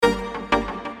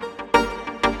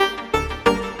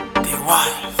By.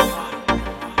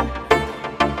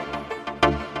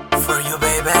 For you,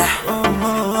 baby.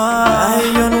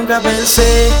 Ay, yo nunca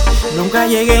pensé, nunca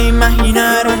llegué a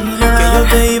imaginar que yo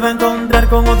te iba a encontrar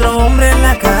con otro hombre en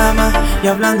la cama y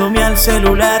hablándome al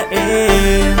celular,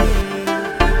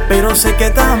 Pero sé que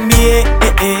también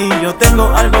yo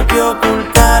tengo algo que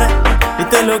ocultar y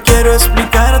te lo quiero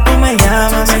explicar. Tú me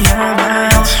llamas.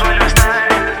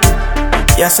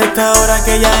 Ya sé que ahora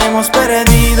que ya hemos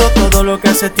perdido todo lo que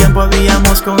hace tiempo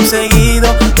habíamos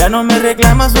conseguido, ya no me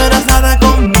reclamas, no eras nada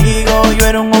conmigo. Yo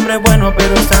era un hombre bueno,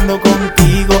 pero estando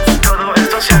contigo todo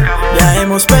esto se acabó. Ya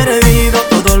hemos perdido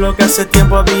todo lo que hace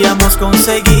tiempo habíamos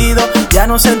conseguido. Ya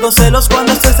no siento celos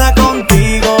cuando esto está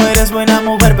contigo. Eres buena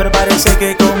mujer, pero parece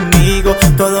que conmigo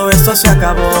todo esto se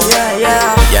acabó.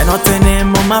 Ya no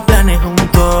tenemos más planes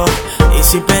juntos, y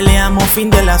si peleamos, fin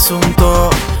del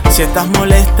asunto. Si estás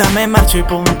molesta me marcho y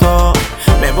punto.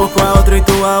 Me busco a otro y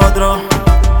tú a otro.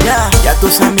 Ya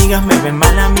tus amigas me ven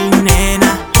mal a mi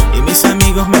nena, y mis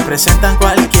amigos me presentan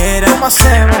cualquiera. ¿Cómo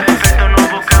hacemos? Perfecto,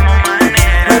 no buscamos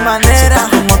manera. No hay manera. Si estás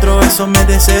con otro eso me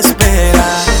desespera.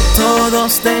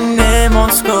 Todos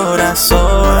tenemos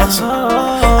corazón,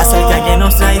 hasta el que alguien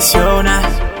nos traiciona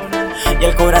y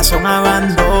el corazón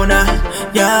abandona.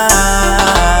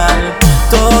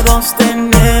 Todos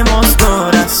tenemos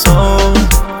corazón,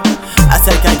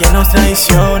 hasta el que alguien nos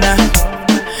traiciona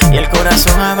y el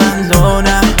corazón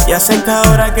abandona. Ya sé que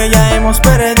ahora que ya hemos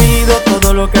perdido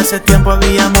todo lo que hace tiempo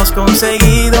habíamos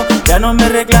conseguido, ya no me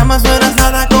reclamas, no eras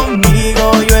nada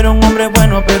conmigo. Yo era un hombre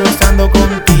bueno, pero estando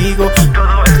contigo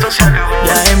Todo esto se acabó.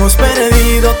 ya hemos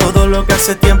perdido todo lo que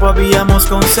hace tiempo habíamos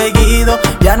conseguido.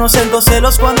 Ya no siento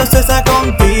celos cuando esto está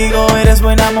contigo. Eres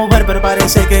buena mujer, pero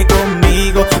parece que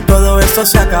conmigo todo esto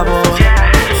se acabó.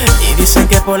 Y dicen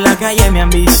que por la calle me han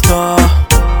visto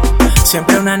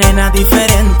siempre una nena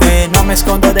diferente. No me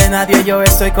escondo de nadie, yo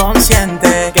estoy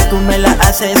consciente que tú me la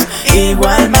haces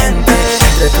igualmente.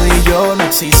 Entre tú y yo no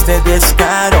existe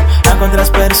descaro, aunque otras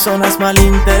personas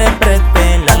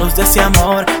malinterpreten. La luz de ese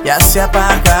amor ya se ha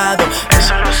apagado.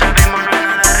 Eso lo sabemos, no es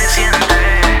nada reciente.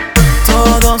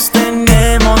 Todos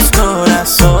tenemos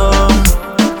corazón,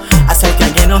 hasta el que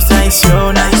alguien nos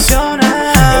traiciona y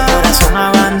el corazón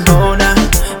abandona.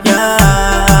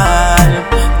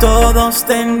 Todos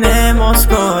tenemos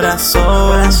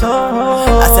corazón,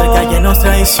 hasta el que alguien nos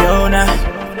traiciona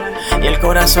y el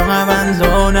corazón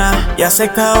abandona. Ya sé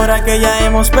que ahora que ya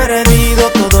hemos perdido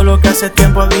todo lo que hace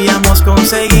tiempo habíamos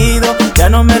conseguido, ya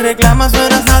no me reclamas, no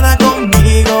eras nada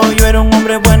conmigo. Yo era un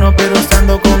hombre bueno, pero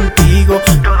estando contigo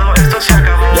Todo esto se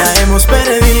acabó. ya hemos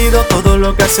perdido todo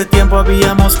lo que hace tiempo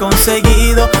habíamos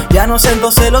conseguido. Ya no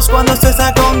siento celos cuando esto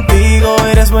está contigo.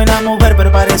 Eres buena mujer,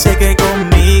 pero parece que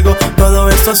conmigo todo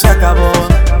esto se acabó.